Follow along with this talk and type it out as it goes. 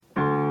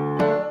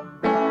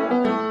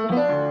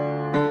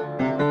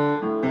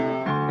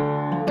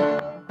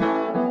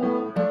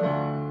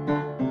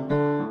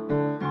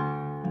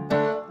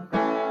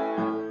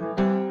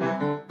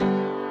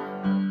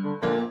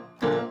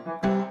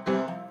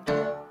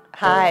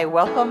Hi,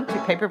 welcome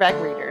to Paperback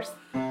Readers.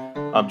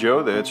 I'm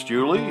Joe, that's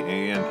Julie,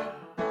 and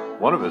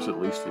one of us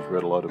at least has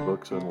read a lot of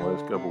books in the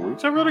last couple of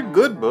weeks. I read a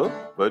good book,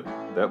 but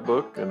that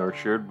book and our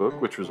shared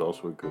book, which was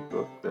also a good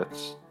book,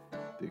 that's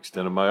the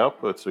extent of my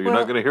output, so you're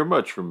not going to hear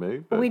much from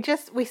me. But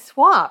We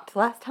swapped.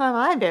 Last time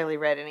I barely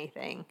read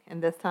anything,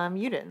 and this time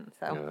you didn't.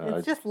 So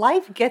it's just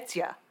life gets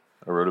you.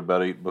 I wrote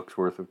about 8 books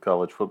worth of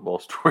college football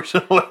stories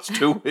in the last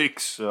 2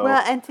 weeks. So.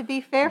 Well, and to be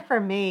fair for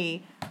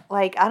me,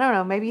 I don't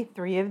know, maybe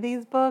 3 of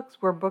these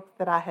books were books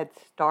that I had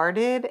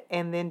started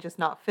and then just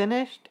not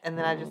finished, and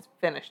then I just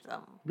finished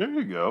them. There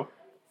you go.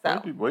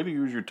 So. Way to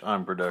use your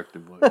time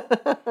productively.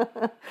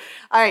 All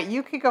right,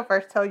 you can go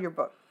first. Tell your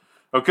book.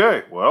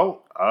 Okay,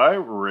 well, I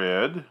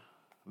read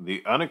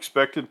The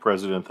Unexpected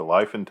President, The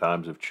Life and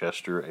Times of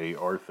Chester A.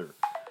 Arthur.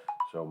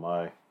 So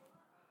my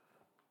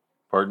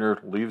partner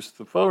leaves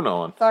the phone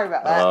on. Sorry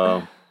about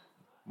that.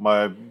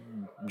 My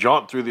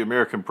jaunt through the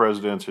American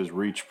presidents has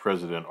reached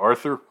President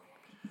Arthur,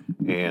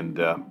 and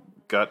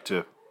got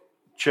to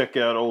check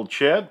out old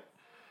Chad.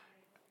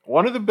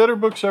 One of the better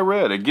books I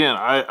read. Again,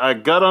 I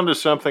got onto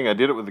something. I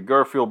did it with the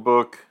Garfield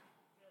book,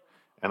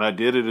 and I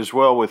did it as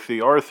well with the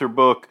Arthur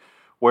book,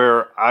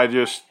 where I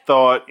just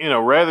thought,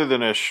 rather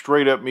than a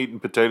straight-up meat and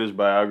potatoes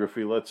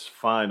biography, let's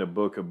find a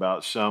book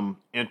about some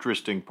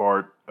interesting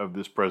part of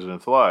this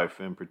president's life,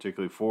 and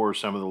particularly for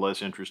some of the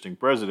less interesting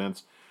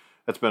presidents.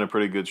 That's been a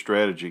pretty good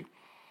strategy.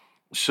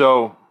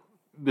 So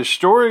the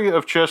story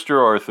of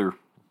Chester Arthur,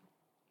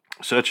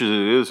 such as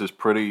it is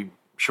pretty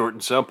short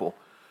and simple.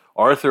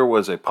 Arthur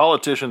was a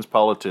politician's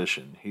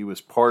politician. He was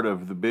part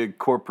of the big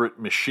corporate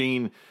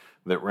machine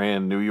that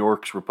ran New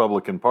York's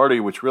Republican Party,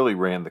 which really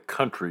ran the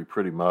country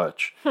pretty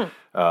much.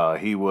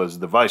 He was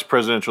the vice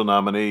presidential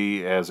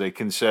nominee as a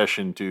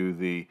concession to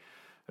the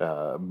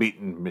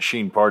beaten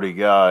machine party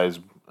guys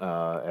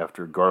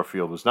after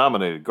Garfield was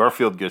nominated.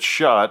 Garfield gets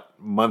shot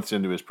months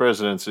into his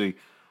presidency.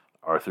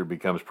 Arthur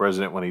becomes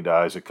president when he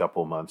dies a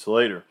couple months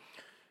later.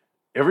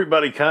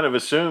 Everybody kind of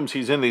assumes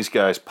he's in these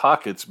guys'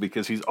 pockets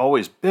because he's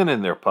always been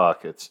in their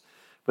pockets.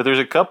 But there's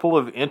a couple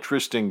of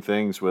interesting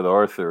things with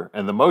Arthur,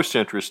 and the most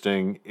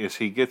interesting is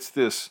he gets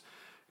this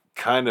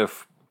kind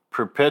of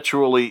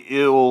perpetually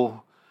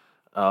ill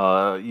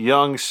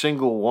young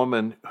single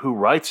woman who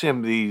writes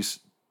him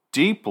these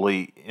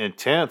deeply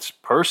intense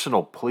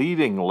personal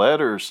pleading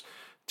letters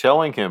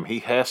telling him he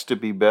has to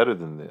be better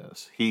than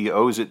this. He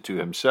owes it to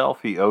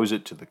himself. He owes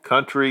it to the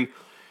country.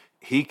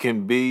 He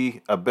can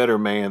be a better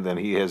man than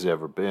he has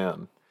ever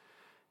been.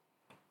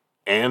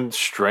 And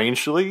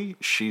strangely,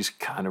 she's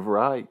kind of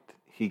right.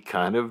 He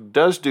kind of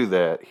does do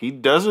that. He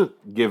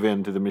doesn't give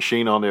in to the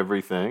machine on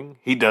everything.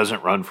 He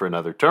doesn't run for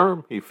another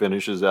term. He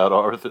finishes out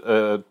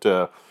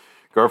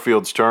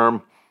Garfield's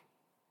term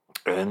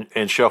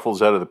and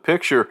shuffles out of the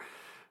picture.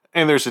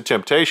 And there's a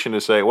temptation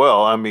to say,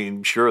 well, I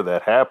mean, sure,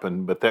 that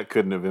happened, but that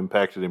couldn't have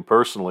impacted him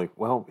personally.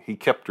 Well, he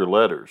kept her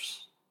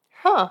letters.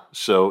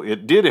 So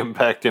it did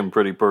impact him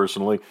pretty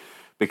personally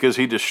because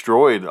he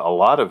destroyed a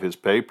lot of his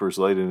papers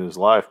late in his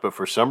life. But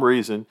for some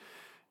reason,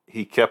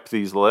 he kept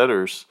these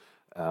letters.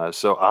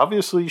 So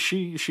obviously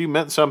she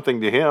meant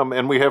something to him.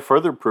 And we have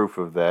further proof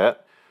of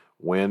that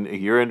when a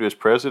year into his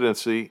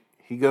presidency,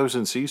 he goes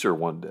and sees her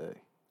one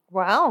day.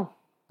 Wow.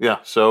 Yeah,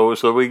 so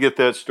we get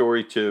that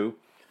story too.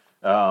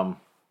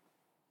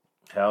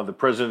 How the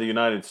President of the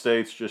United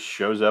States just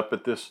shows up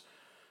at this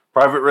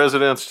private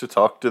residence to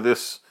talk to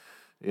this,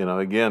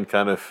 again,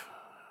 kind of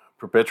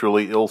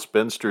perpetually ill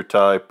spinster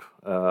type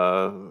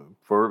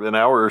for an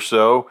hour or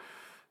so,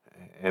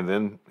 and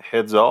then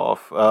heads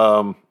off.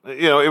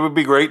 It would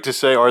be great to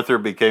say Arthur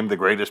became the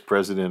greatest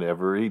president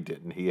ever. He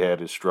didn't. He had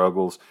his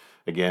struggles.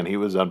 Again, he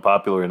was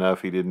unpopular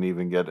enough. He didn't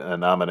even get a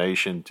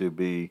nomination to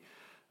be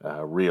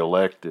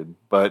reelected,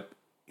 but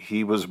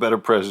he was a better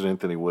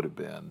president than he would have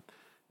been.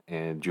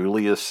 And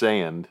Julia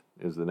Sand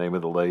is the name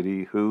of the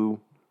lady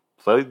who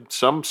played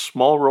some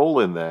small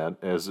role in that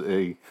as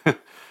a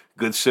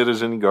good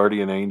citizen,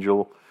 guardian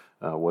angel,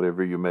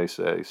 whatever you may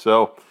say.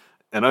 So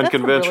an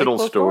unconventional really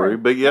cool story,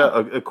 but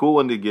a cool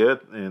one to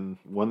get, and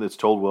one that's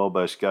told well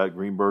by Scott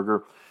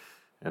Greenberger.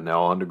 And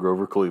now on to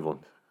Grover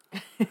Cleveland.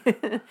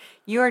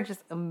 You are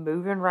just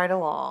moving right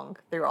along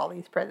through all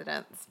these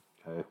presidents.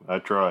 Okay, I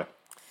try.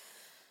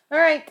 All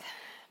right,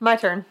 my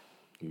turn.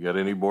 You got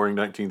any boring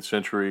 19th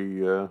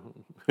century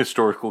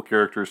historical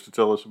characters to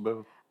tell us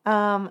about?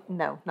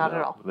 No, not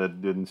at all.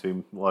 That didn't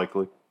seem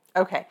likely.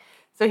 Okay,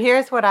 so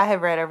here's what I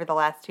have read over the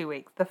last 2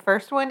 weeks. The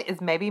first one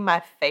is maybe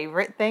my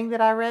favorite thing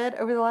that I read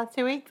over the last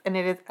 2 weeks, and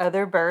it is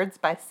Other Birds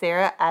by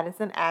Sarah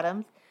Addison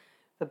Adams.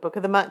 The Book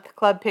of the Month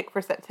Club pick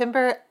for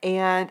September,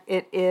 and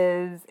it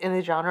is in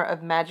the genre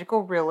of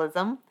magical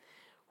realism,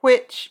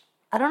 which,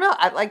 I don't know,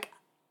 I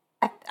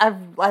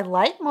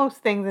like most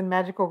things in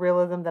magical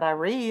realism that I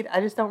read.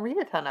 I just don't read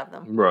a ton of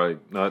them. Right.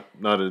 Not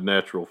a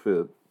natural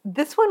fit.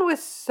 This one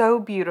was so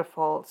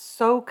beautiful,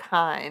 so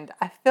kind.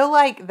 I feel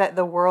like that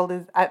the world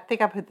is, I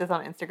think I put this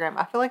on Instagram.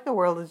 I feel like the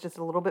world is just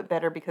a little bit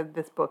better because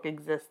this book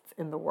exists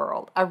in the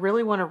world. I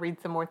really want to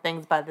read some more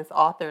things by this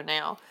author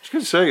now. I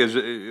was going to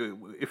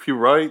say, if you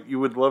write,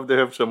 you would love to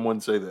have someone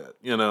say that.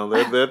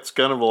 That's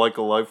kind of like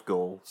a life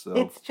goal. So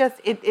It's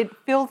just, it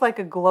feels like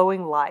a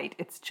glowing light.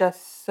 It's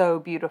just so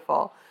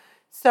beautiful.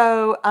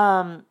 So,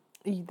 I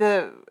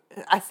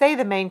say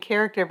the main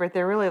character, but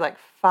they're really like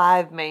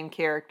 5 main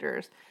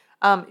characters.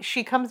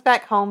 She comes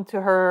back home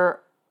to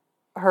her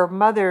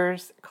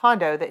mother's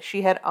condo that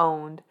she had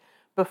owned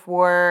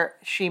before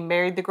she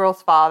married the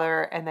girl's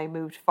father and they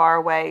moved far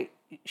away.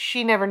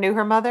 She never knew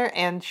her mother,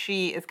 and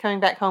she is coming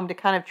back home to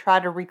kind of try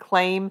to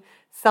reclaim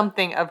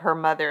something of her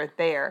mother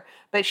there.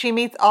 But she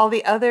meets all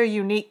the other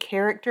unique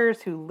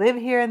characters who live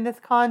here in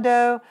this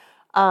condo.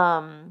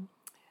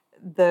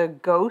 The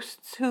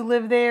ghosts who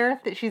live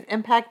there that she's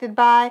impacted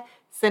by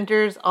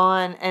centers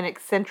on an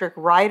eccentric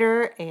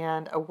writer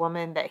and a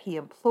woman that he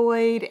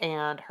employed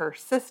and her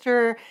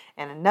sister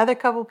and another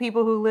couple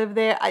people who live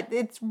there.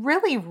 It's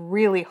really,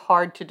 really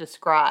hard to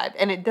describe,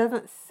 and it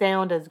doesn't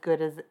sound as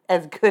good as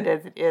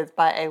it is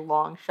by a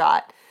long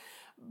shot.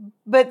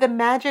 But the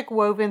magic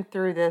woven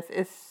through this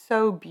is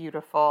so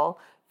beautiful,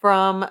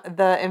 from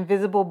the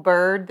invisible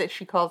bird that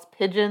she calls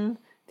Pigeon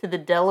to the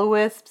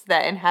Delawisps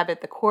that inhabit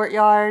the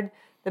courtyard,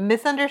 the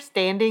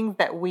misunderstandings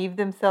that weave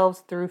themselves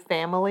through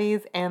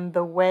families, and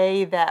the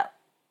way that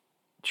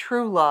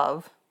true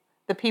love,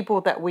 the people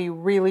that we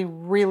really,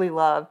 really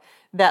love,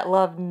 that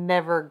love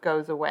never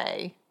goes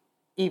away,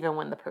 even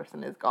when the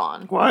person is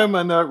gone. Why am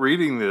I not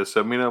reading this?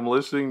 I mean, I'm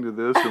listening to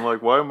this and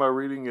like, why am I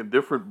reading a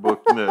different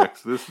book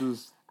next? This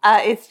is...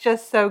 It's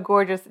just so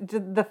gorgeous.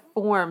 The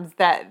forms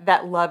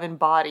that love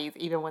embodies,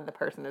 even when the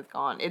person is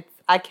gone.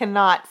 I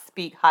cannot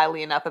speak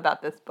highly enough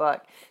about this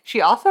book.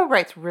 She also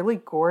writes really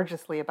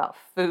gorgeously about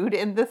food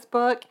in this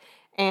book,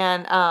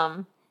 and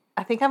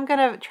I think I'm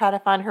gonna try to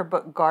find her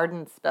book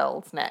Garden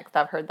Spells next.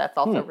 I've heard that's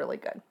also really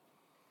good.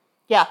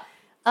 Yeah,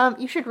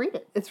 you should read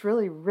it. It's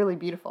really, really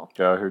beautiful.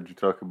 Yeah, I heard you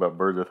talk about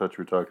birds. I thought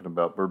you were talking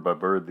about Bird by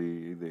Bird,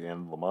 the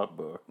Anne Lamott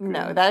book.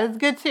 No, that is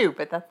good too,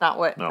 but that's not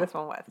what this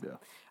one was. Yeah.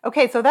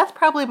 Okay, so that's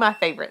probably my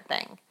favorite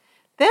thing.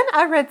 Then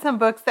I read some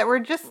books that were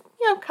just,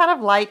 kind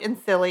of light and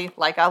silly,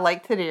 like I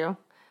like to do.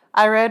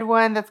 I read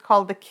one that's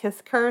called The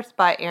Kiss Curse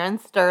by Erin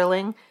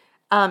Sterling.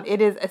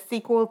 It is a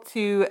sequel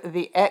to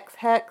The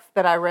Ex-Hex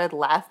that I read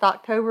last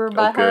October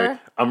by her.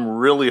 I'm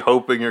really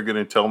hoping you're going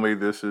to tell me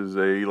this is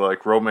a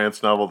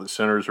romance novel that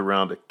centers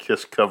around a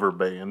Kiss cover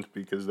band,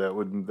 because that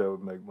would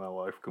make my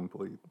life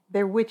complete.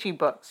 They're witchy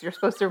books. You're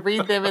supposed to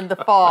read them in the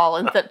fall,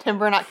 in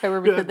September and October,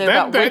 because they're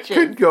about witches. That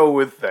could go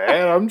with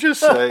that. I'm just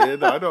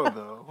saying. I don't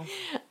know.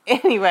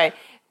 Anyway,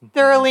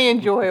 thoroughly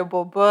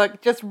enjoyable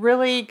book. Just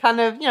really kind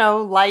of,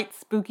 light,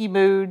 spooky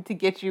mood to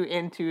get you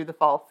into the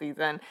fall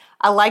season.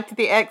 I liked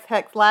The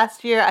Ex-Hex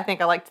last year. I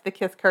think I liked The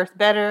Kiss Curse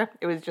better.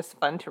 It was just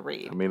fun to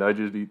read. I mean, I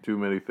just eat too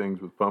many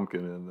things with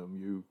pumpkin in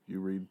them. You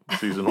read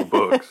seasonal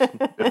books.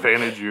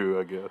 Advantage you,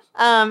 I guess.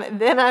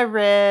 Then I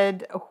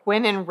read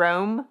When in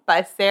Rome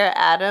by Sarah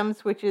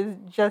Adams, which is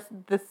just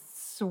the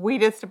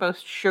sweetest,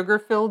 most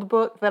sugar-filled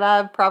book that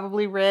I've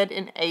probably read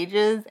in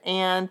ages,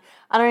 and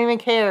I don't even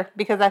care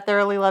because I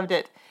thoroughly loved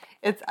it.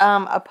 It's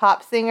a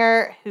pop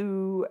singer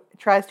who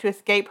tries to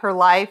escape her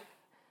life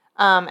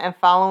and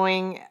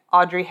following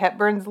Audrey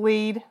Hepburn's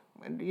lead.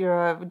 Do you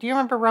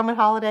remember Roman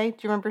Holiday? Do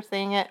you remember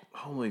seeing it?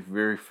 Only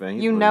very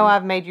faintly. You know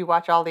I've made you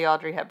watch all the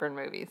Audrey Hepburn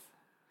movies.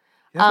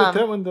 Yeah, but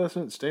that one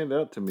doesn't stand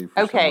out to me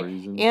for some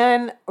reason.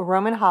 In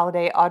Roman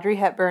Holiday, Audrey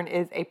Hepburn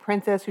is a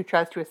princess who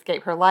tries to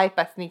escape her life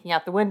by sneaking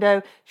out the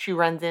window. She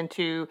runs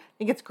into, I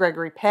think it's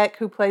Gregory Peck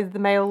who plays the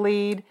male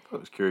lead. Oh,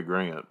 it's Cary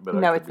Grant. But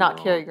no, it's not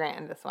Cary Grant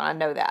in this one. I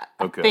know that.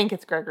 Okay. I think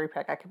it's Gregory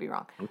Peck. I could be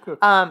wrong. Okay.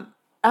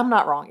 I'm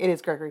not wrong. It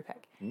is Gregory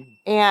Peck.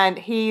 And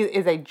he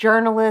is a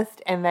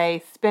journalist, and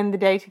they spend the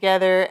day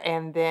together,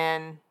 and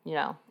then,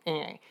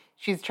 anyway,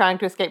 she's trying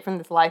to escape from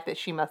this life that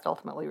she must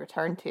ultimately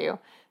return to.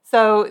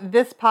 So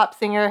this pop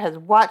singer has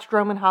watched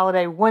Roman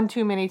Holiday one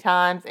too many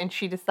times, and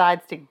she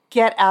decides to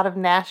get out of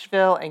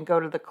Nashville and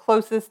go to the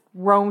closest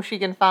Rome she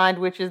can find,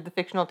 which is the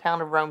fictional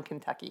town of Rome,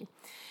 Kentucky.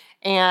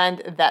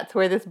 And that's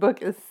where this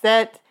book is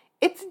set.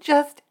 It's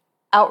just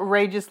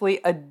outrageously,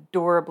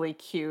 adorably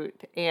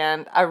cute,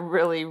 and I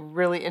really,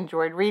 really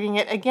enjoyed reading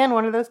it. Again,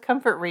 one of those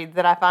comfort reads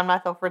that I find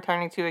myself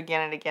returning to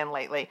again and again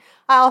lately.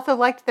 I also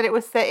liked that it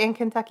was set in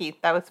Kentucky.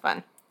 That was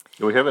fun.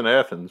 We have an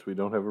Athens. We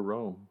don't have a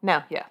Rome.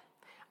 No, yeah.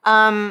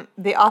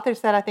 The author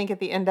said, I think at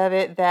the end of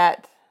it,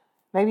 that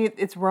maybe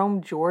it's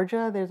Rome,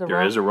 Georgia. There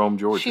is a Rome,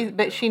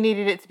 Georgia. She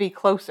needed it to be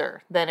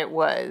closer than it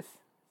was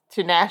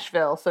to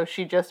Nashville, so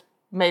she just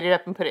made it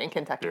up and put it in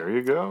Kentucky. There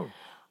you go.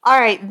 All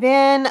right,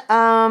 then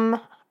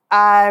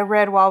I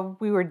read While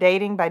We Were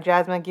Dating by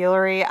Jasmine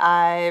Guillory.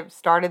 I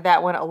started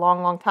that one a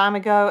long, long time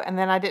ago, and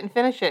then I didn't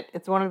finish it.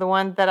 It's one of the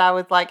ones that I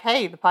was like,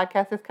 hey, the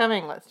podcast is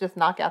coming. Let's just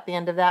knock out the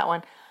end of that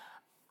one.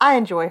 I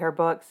enjoy her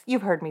books.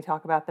 You've heard me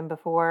talk about them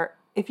before.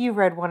 If you've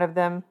read one of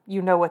them,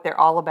 you know what they're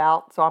all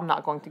about, so I'm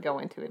not going to go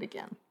into it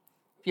again.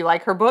 If you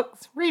like her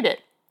books, read it.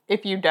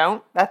 If you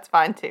don't, that's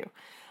fine too.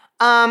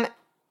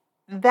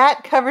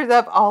 That covers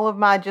up all of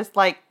my just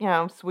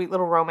sweet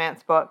little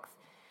romance books.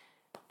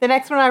 The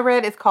next one I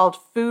read is called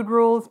Food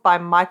Rules by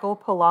Michael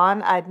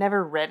Pollan. I'd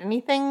never read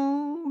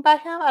anything by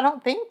him, I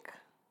don't think.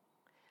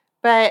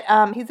 But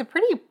he's a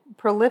pretty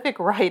prolific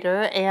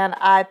writer, and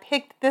I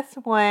picked this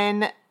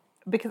one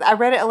because I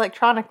read it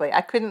electronically.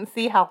 I couldn't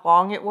see how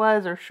long it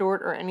was or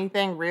short or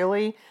anything,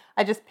 really.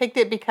 I just picked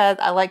it because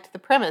I liked the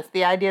premise,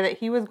 the idea that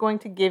he was going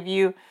to give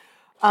you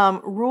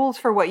rules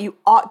for what you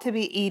ought to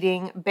be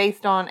eating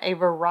based on a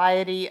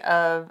variety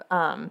of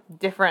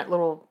different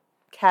little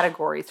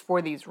categories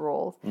for these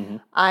rules. Mm-hmm.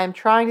 I'm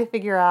trying to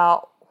figure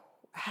out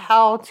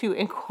how to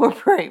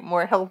incorporate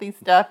more healthy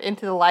stuff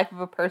into the life of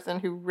a person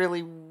who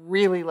really,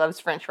 really loves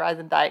French fries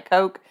and Diet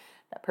Coke,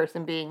 that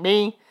person being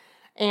me.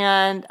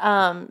 And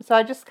so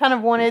I just kind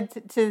of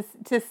wanted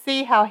to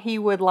see how he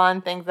would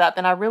line things up.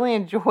 And I really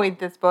enjoyed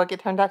this book. It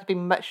turned out to be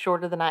much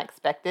shorter than I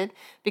expected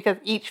because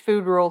each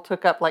food rule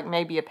took up like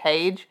maybe a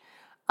page.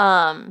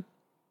 They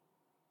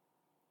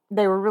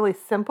were really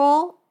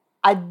simple.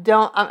 I'm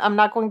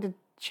not going to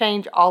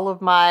change all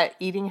of my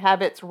eating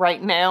habits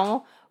right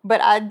now, but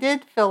I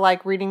did feel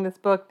like reading this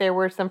book, there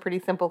were some pretty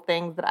simple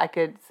things that I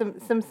could,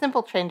 some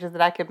simple changes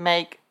that I could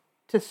make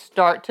to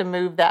start to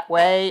move that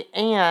way.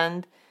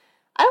 And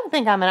I don't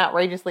think I'm an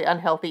outrageously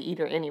unhealthy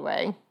eater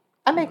anyway.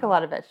 I make a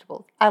lot of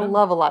vegetables. I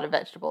love a lot of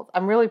vegetables.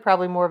 I'm really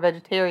probably more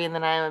vegetarian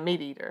than I am a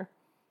meat eater.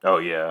 Oh,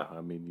 yeah. I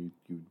mean,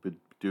 you would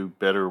do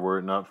better were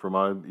it not for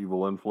my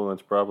evil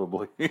influence,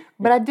 probably.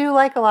 But I do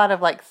like a lot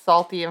of like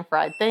salty and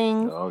fried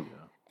things. Oh, yeah.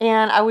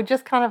 And I would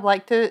just kind of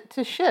like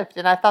to shift.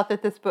 And I thought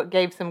that this book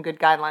gave some good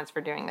guidelines for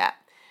doing that.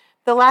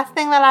 The last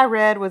thing that I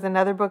read was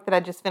another book that I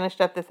just finished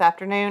up this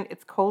afternoon.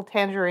 It's Cold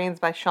Tangerines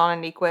by Shauna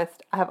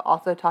Niequist. I have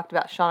also talked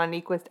about Shauna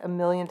Niequist a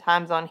million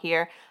times on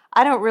here.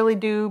 I don't really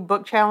do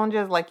book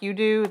challenges like you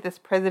do, this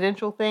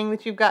presidential thing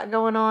that you've got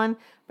going on.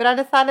 But I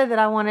decided that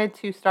I wanted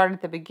to start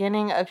at the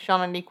beginning of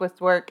Shauna Niequist's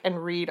work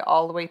and read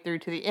all the way through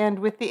to the end,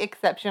 with the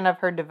exception of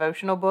her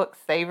devotional book,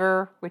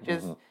 Savor, which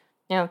is,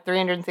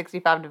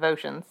 365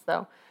 devotions.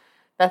 So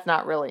that's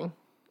not really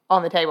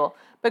on the table.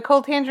 But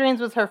Cold Tangerines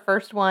was her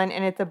first one,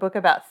 and it's a book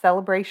about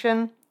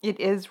celebration. It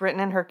is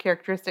written in her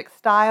characteristic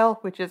style,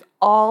 which is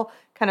all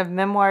kind of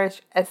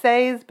memoirish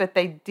essays, but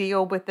they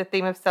deal with the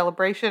theme of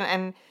celebration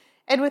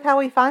and with how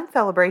we find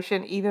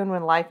celebration even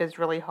when life is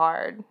really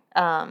hard.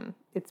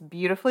 It's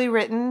beautifully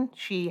written.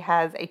 She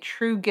has a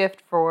true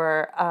gift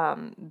for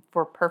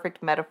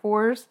perfect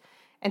metaphors.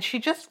 And she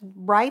just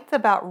writes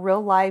about real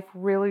life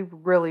really,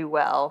 really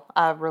well.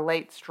 I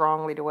relate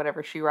strongly to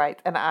whatever she writes,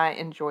 and I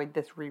enjoyed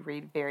this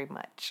reread very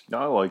much.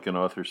 I like an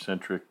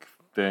author-centric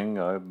thing.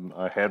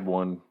 I had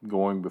one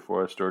going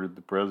before I started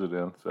The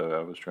President. So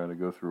I was trying to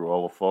go through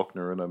all of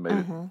Faulkner, and I made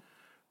it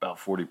about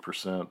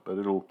 40%. But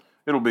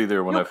it'll be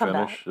there when I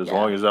finish, as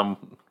long as I'm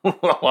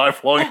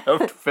alive long enough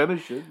to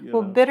finish it.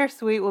 Well,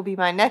 Bittersweet will be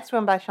my next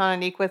one by Shauna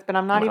Niequist, but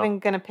I'm not even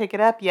going to pick it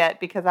up yet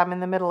because I'm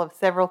in the middle of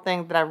several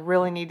things that I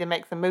really need to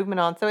make some movement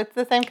on. So it's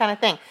the same kind of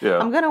thing. Yeah.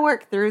 I'm going to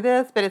work through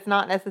this, but it's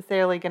not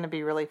necessarily going to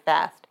be really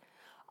fast.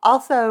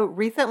 Also,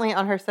 recently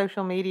on her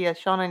social media,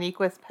 Shauna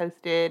Niequist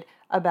posted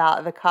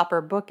about the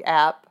Copper Book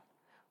app,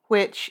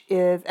 which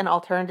is an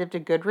alternative to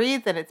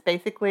Goodreads, and it's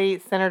basically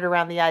centered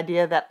around the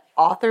idea that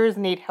authors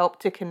need help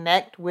to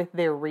connect with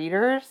their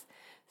readers.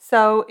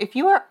 So if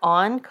you are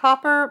on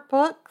Copper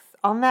Books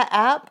on that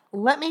app,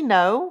 let me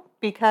know,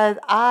 because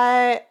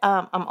I'm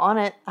on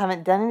it. I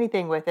haven't done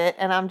anything with it,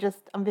 and I'm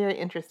very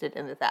interested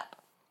in this app.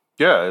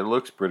 Yeah, it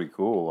looks pretty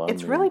cool.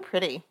 It's really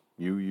pretty.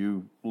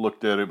 You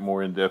looked at it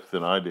more in depth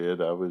than I did.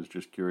 I was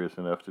just curious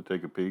enough to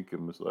take a peek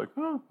and was like,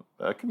 oh,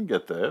 I can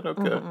get that.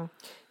 Okay. Mm-hmm.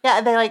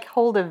 Yeah, they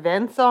hold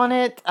events on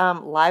it,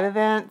 live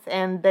events,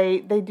 and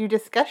they do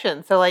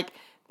discussions. So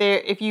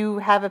if you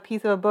have a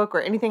piece of a book or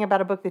anything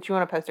about a book that you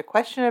want to post a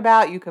question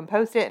about, you can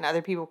post it and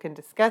other people can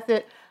discuss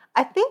it.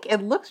 I think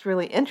it looks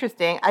really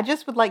interesting. I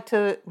just would like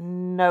to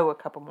know a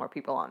couple more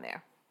people on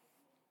there.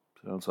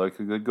 Sounds like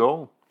a good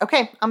goal.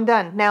 Okay, I'm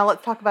done. Now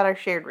let's talk about our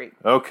shared read.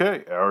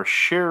 Okay, our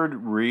shared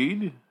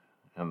read,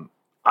 and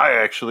I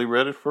actually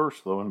read it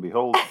first, lo and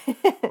behold,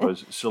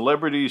 was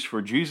Celebrities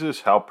for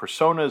Jesus, How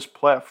Personas,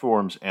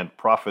 Platforms, and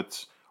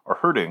Profits Are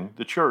Hurting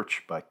the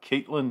Church by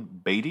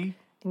Caitlin Beatty.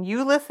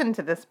 You listened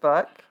to this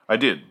book. I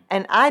did.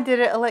 And I did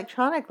it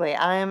electronically.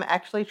 I am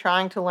actually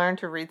trying to learn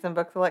to read some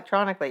books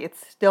electronically.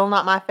 It's still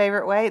not my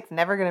favorite way. It's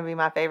never going to be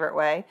my favorite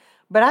way.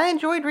 But I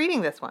enjoyed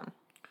reading this one.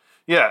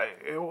 Yeah,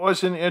 it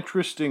was an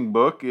interesting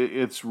book.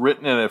 It's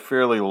written in a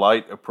fairly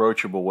light,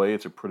 approachable way.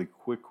 It's a pretty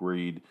quick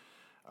read.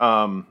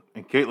 And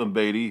Caitlin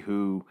Beatty,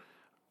 who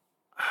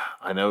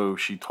I know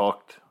she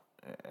talked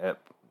at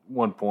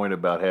one point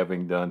about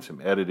having done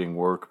some editing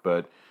work,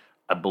 but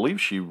I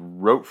believe she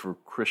wrote for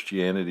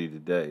Christianity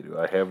Today. Do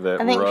I have that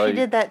right? I think she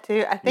did that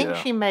too. I think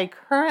she may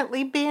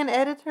currently be an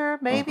editor,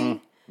 maybe.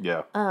 Mm-hmm.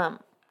 Yeah.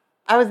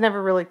 I was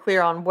never really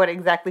clear on what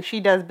exactly she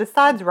does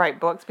besides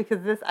write books,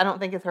 because this, I don't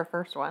think, is her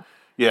first one.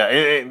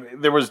 Yeah,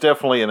 there was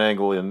definitely an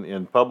angle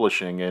in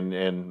publishing,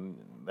 and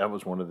that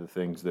was one of the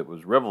things that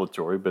was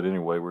revelatory. But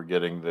anyway, we're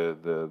getting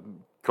the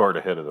cart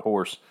ahead of the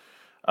horse.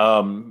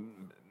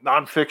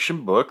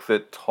 Nonfiction book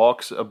that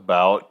talks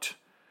about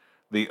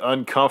the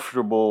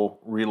uncomfortable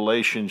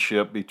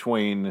relationship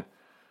between,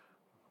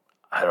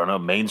 I don't know,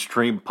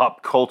 mainstream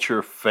pop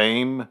culture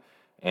fame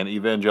and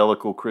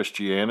evangelical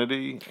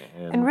Christianity.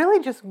 And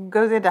really just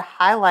goes in to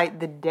highlight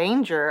the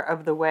danger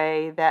of the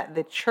way that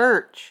the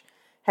church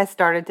has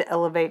started to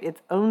elevate its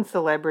own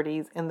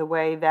celebrities in the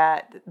way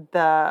that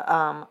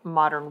the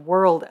modern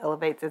world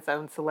elevates its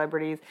own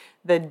celebrities.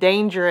 The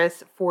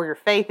dangerous, for your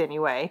faith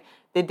anyway,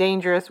 the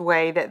dangerous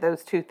way that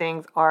those two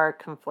things are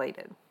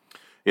conflated.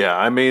 Yeah,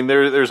 I mean,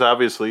 there's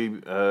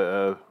obviously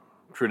a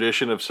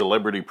tradition of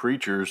celebrity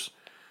preachers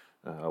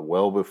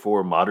well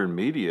before modern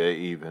media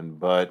even,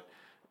 but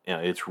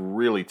it's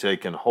really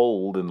taken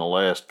hold in the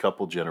last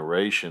couple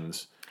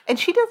generations. And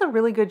she does a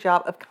really good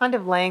job of kind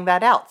of laying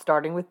that out,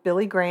 starting with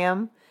Billy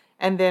Graham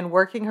and then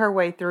working her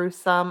way through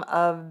some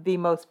of the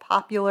most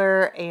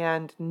popular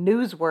and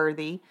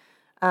newsworthy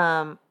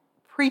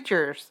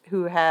preachers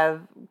who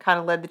have kind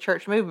of led the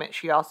church movement.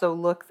 She also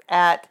looks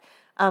at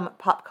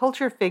pop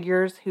culture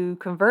figures who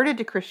converted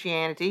to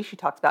Christianity. She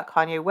talks about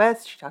Kanye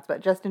West. She talks about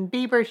Justin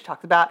Bieber. She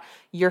talks about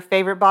your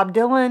favorite Bob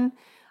Dylan.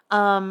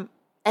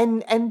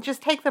 And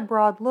just takes a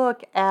broad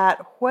look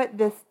at what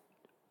this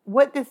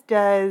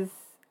does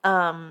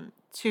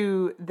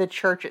to the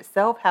church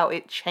itself, how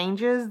it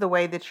changes the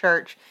way the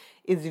church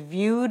is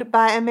viewed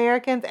by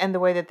Americans and the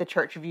way that the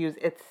church views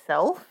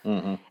itself,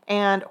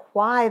 and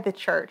why the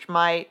church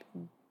might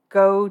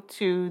go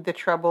to the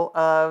trouble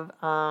of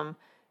kind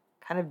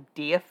of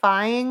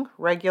deifying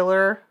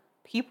regular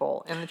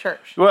people in the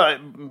church. Well,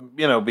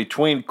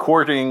 between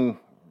courting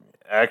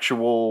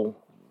actual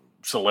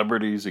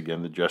celebrities,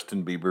 again, the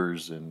Justin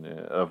Biebers and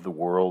of the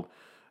world,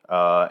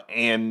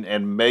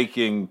 and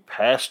making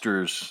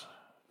pastors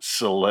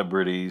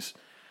celebrities.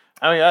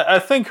 I mean, I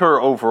think her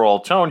overall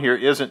tone here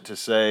isn't to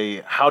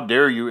say, how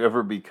dare you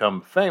ever become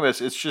famous?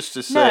 It's just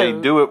to say,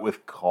 do it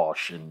with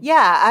caution.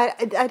 Yeah,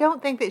 I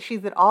don't think that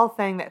she's at all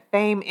saying that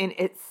fame in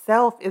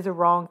itself is a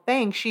wrong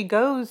thing. She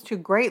goes to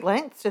great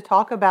lengths to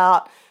talk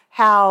about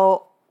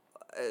how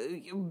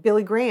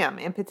Billy Graham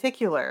in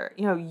particular,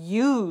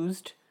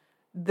 used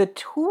the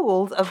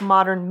tools of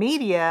modern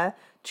media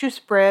to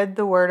spread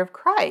the word of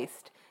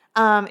Christ.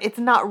 It's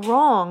not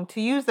wrong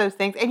to use those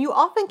things, and you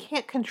often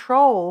can't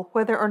control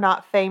whether or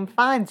not fame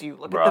finds you.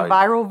 Look at the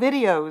viral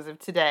videos of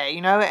today.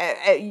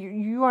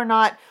 You are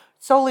not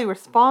solely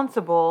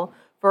responsible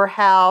for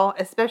how,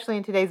 especially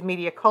in today's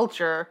media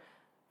culture,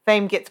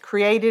 fame gets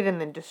created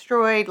and then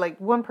destroyed. Like,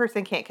 one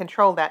person can't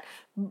control that.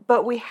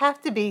 But we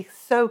have to be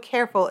so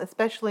careful,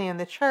 especially in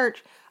the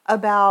church,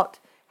 about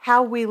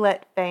how we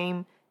let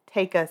fame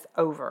take us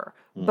over.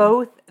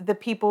 Both the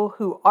people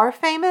who are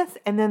famous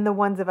and then the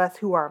ones of us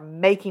who are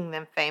making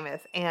them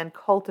famous and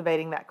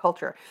cultivating that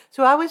culture.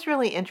 So I was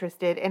really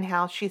interested in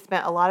how she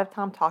spent a lot of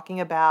time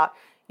talking about,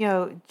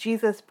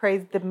 Jesus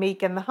praised the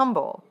meek and the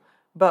humble.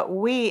 But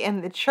we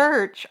in the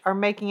church are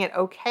making it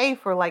okay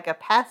for like a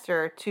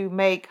pastor to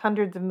make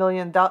hundreds of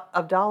millions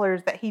of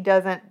dollars that he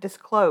doesn't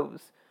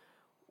disclose.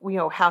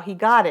 How he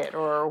got it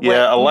or what,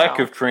 a lack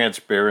of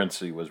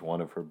transparency was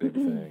one of her big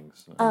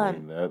things. I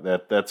mean,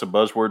 that's a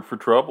buzzword for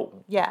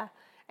trouble. Yeah.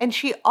 And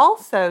she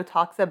also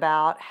talks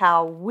about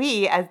how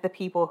we, as the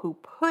people who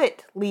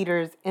put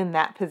leaders in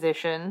that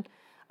position,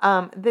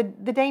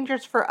 the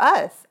dangers for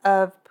us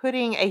of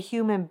putting a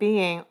human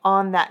being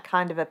on that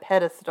kind of a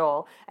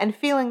pedestal and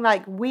feeling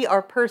like we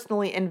are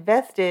personally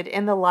invested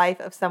in the life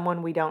of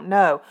someone we don't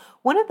know.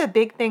 One of the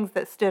big things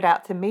that stood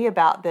out to me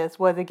about this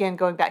was, again,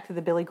 going back to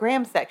the Billy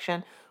Graham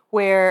section,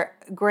 where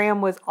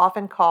Graham was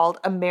often called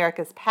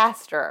America's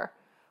pastor,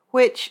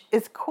 which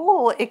is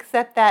cool,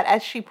 except that,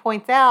 as she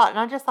points out, and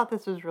I just thought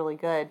this was really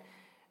good,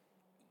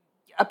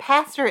 a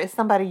pastor is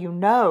somebody you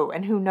know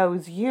and who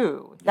knows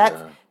you.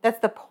 That's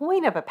the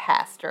point of a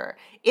pastor.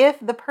 If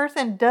the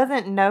person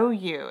doesn't know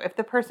you, if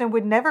the person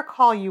would never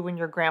call you when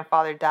your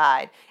grandfather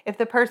died, if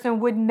the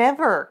person would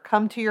never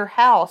come to your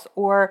house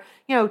or,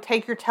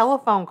 take your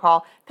telephone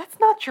call, that's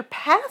not your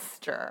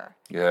pastor.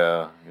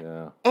 Yeah.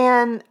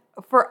 And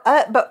for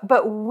us,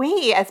 but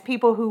we as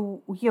people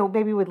who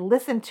maybe would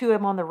listen to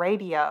him on the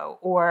radio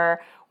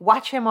or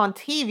watch him on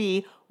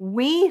TV,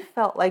 we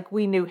felt like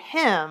we knew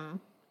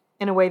him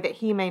in a way that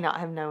he may not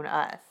have known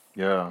us.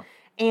 Yeah.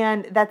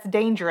 And that's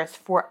dangerous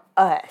for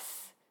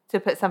us to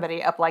put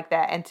somebody up like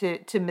that and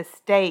to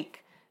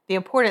mistake the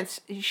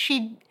importance.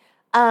 She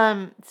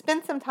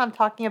spends some time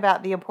talking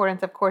about the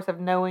importance, of course, of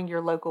knowing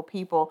your local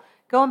people.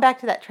 Going back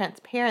to that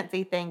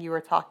transparency thing you were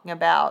talking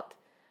about,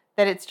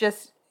 that it's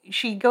just,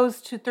 she goes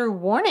through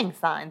warning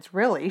signs,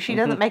 really. She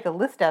doesn't make a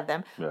list of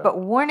them, but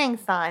warning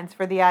signs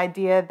for the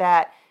idea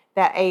that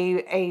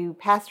a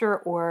pastor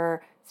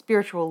or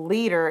spiritual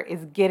leader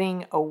is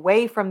getting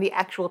away from the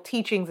actual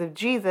teachings of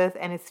Jesus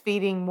and is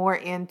feeding more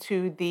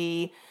into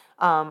the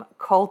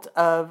cult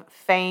of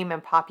fame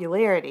and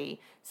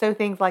popularity. So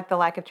things like the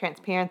lack of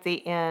transparency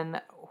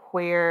in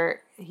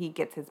where he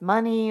gets his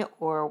money,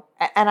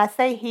 and I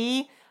say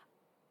he,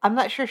 I'm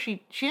not sure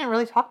she didn't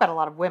really talk about a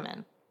lot of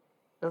women.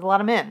 There's a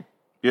lot of men.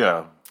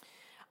 Yeah.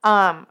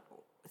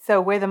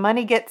 So where the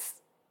money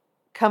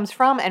comes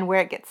from and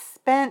where it gets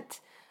spent,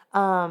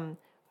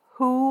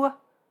 who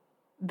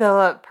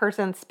the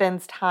person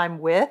spends time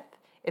with.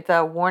 It's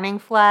a warning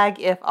flag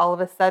if all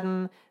of a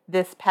sudden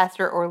this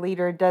pastor or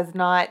leader does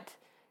not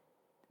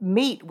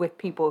meet with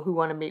people who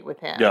want to meet with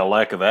him. Yeah,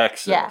 lack of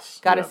access. Yeah,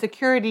 got a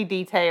security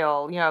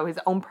detail, his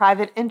own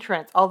private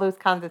entrance, all those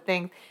kinds of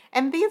things.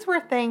 And these were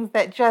things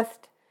that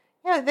just,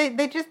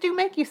 they just do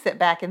make you sit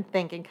back and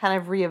think and kind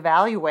of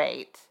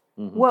reevaluate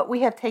what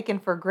we have taken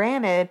for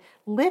granted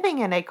living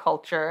in a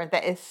culture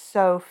that is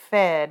so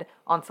fed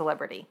on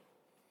celebrity.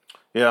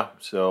 Yeah,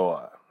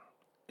 so,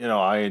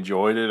 I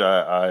enjoyed it.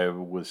 I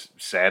was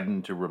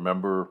saddened to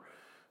remember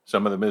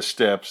some of the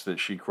missteps that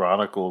she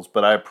chronicles,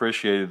 but I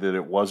appreciated that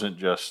it wasn't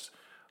just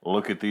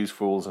look at these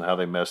fools and how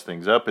they mess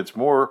things up. It's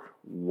more,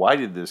 why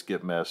did this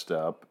get messed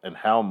up, and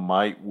how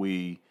might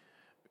we,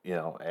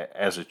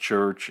 as a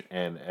church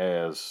and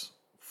as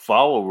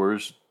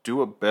followers,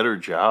 do a better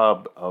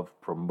job of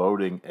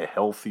promoting a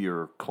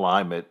healthier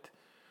climate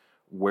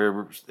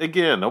where,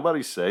 again,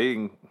 nobody's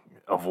saying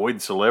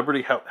avoid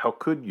celebrity. How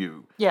could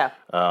you? Yeah.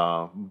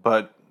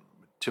 But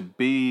to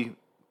be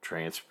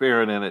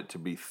transparent in it, to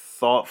be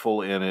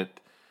thoughtful in it,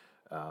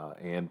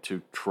 and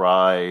to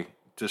try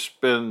to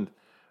spend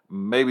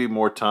maybe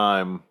more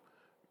time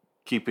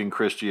keeping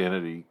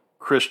Christianity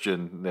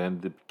Christian than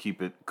to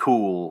keep it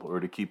cool or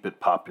to keep it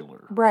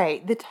popular.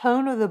 Right. The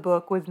tone of the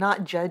book was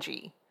not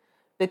judgy.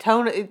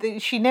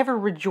 She never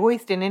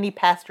rejoiced in any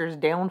pastor's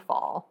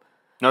downfall.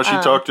 No, she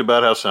talked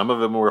about how some of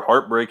them were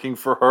heartbreaking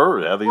for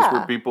her. How these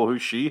were people who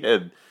she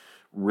had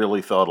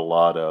really thought a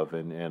lot of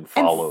and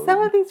followed. And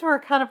some of these were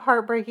kind of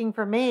heartbreaking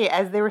for me,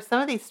 as there were some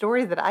of these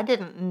stories that I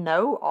didn't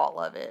know all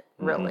of it,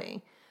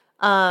 really.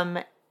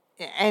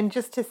 And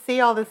just to see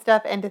all this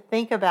stuff and to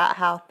think about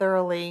how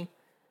thoroughly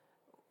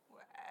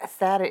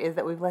sad it is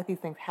that we've let these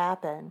things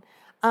happen.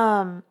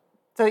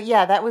 So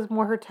yeah, that was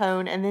more her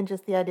tone, and then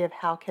just the idea of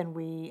how can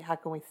we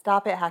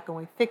stop it? How can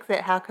we fix it?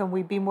 How can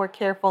we be more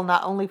careful,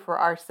 not only for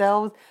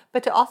ourselves,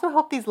 but to also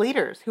help these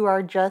leaders who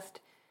are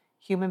just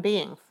human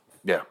beings.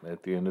 Yeah,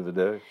 at the end of the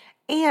day.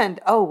 And,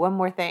 one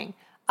more thing.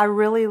 I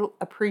really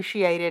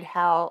appreciated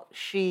how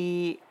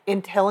she,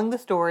 in telling the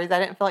stories, I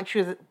didn't feel like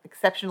she was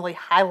exceptionally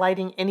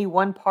highlighting any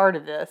one part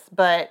of this,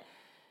 but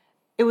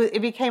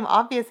it became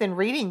obvious in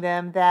reading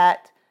them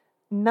that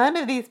none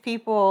of these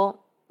people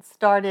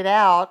started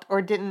out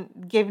or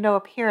give no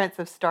appearance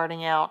of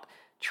starting out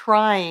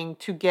trying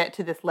to get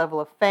to this level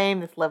of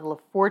fame, this level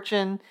of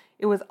fortune.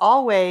 It was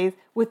always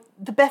with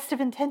the best of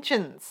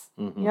intentions.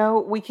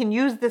 We can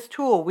use this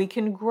tool, we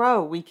can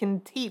grow, we can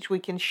teach, we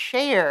can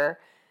share.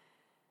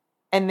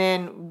 And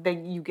then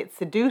you get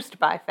seduced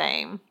by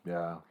fame.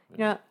 Yeah.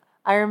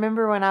 I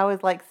remember when I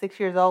was like 6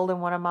 years old and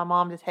wanted my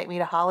mom to take me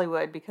to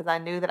Hollywood because I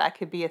knew that I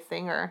could be a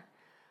singer.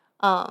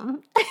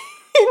 You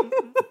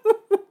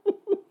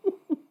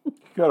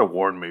gotta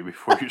warn me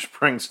before you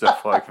spring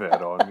stuff like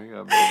that on me.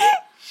 I mean,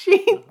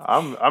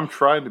 I'm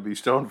trying to be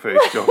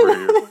stone-faced over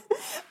here.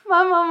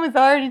 My mom was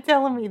already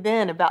telling me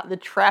then about the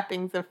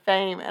trappings of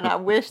fame, and I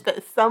wish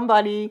that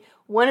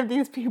one of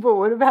these people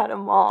would have had a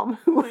mom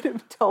who would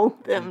have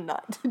told them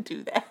not to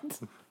do that.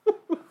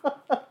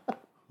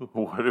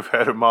 Would have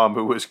had a mom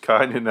who was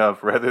kind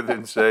enough, rather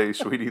than say,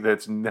 sweetie,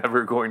 that's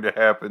never going to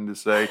happen, to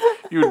say,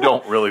 you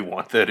don't really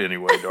want that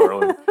anyway,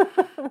 darling.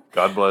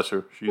 God bless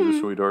her. She's a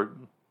sweetheart.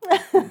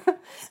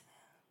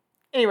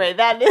 Anyway,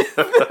 that is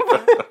the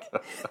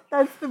book.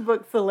 That's the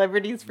book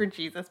Celebrities for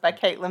Jesus by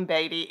Caitlin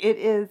Beatty. It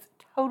is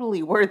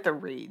totally worth a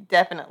read,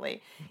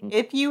 definitely.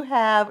 If you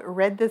have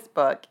read this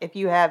book, if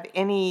you have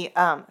any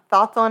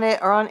thoughts on it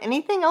or on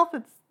anything else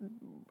that's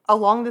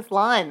along this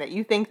line that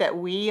you think that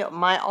we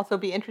might also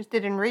be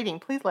interested in reading,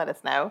 please let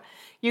us know.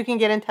 You can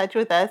get in touch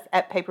with us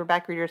at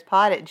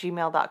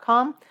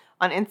paperbackreaderspod@gmail.com,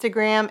 on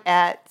Instagram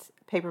at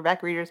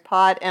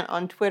paperbackreaderspod, and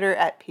on Twitter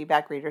at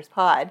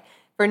pbackreaderspod.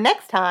 For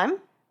next time...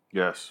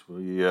 Yes,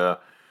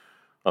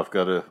 I've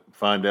got to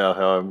find out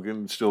how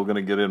I'm still going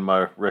to get in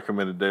my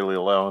recommended daily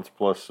allowance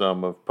plus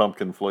some of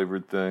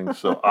pumpkin-flavored things.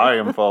 So I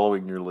am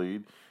following your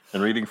lead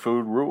and reading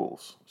Food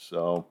Rules.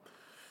 So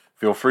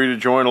feel free to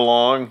join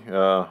along.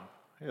 I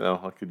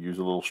could use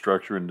a little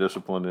structure and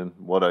discipline in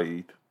what I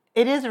eat.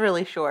 It is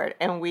really short,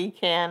 and we'll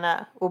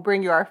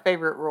bring you our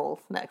favorite rules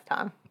next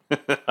time.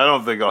 I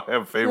don't think I'll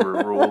have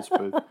favorite rules,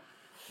 but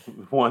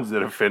ones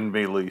that offend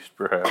me least,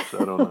 perhaps.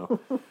 I don't know.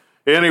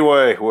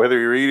 Anyway, whether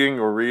you're eating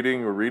or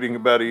reading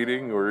about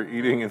eating, or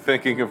eating and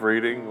thinking of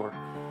reading, or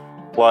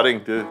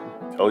plotting to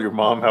tell your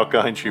mom how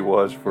kind she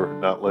was for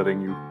not letting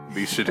you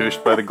be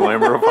seduced by the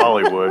glamour of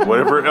Hollywood,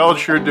 whatever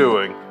else you're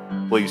doing,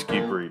 please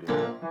keep reading.